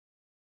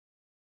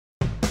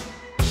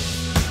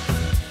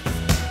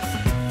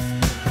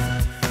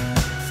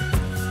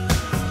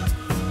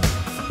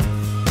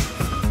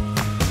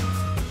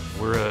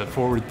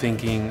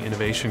forward-thinking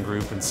innovation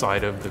group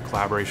inside of the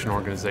collaboration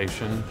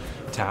organization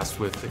tasked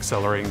with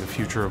accelerating the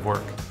future of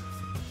work.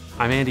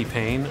 I'm Andy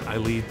Payne. I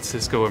lead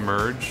Cisco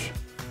Emerge.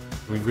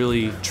 We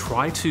really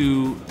try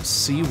to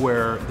see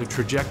where the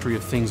trajectory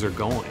of things are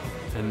going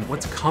and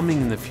what's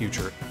coming in the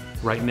future.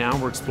 Right now,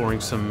 we're exploring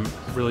some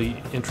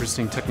really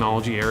interesting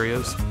technology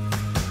areas.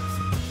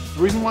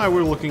 The reason why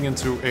we're looking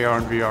into AR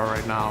and VR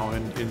right now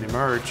in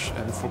Emerge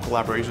and for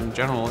collaboration in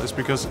general is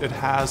because it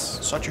has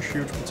such a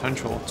huge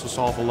potential to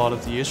solve a lot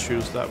of the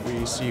issues that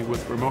we see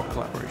with remote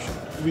collaboration.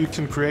 We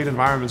can create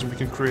environments and we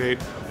can create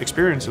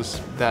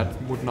experiences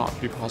that would not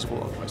be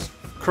possible otherwise.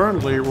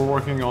 Currently, we're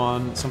working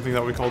on something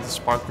that we call the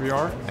Spark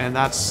VR, and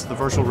that's the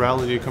virtual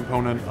reality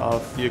component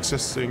of the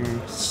existing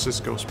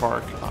Cisco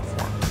Spark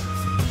platform.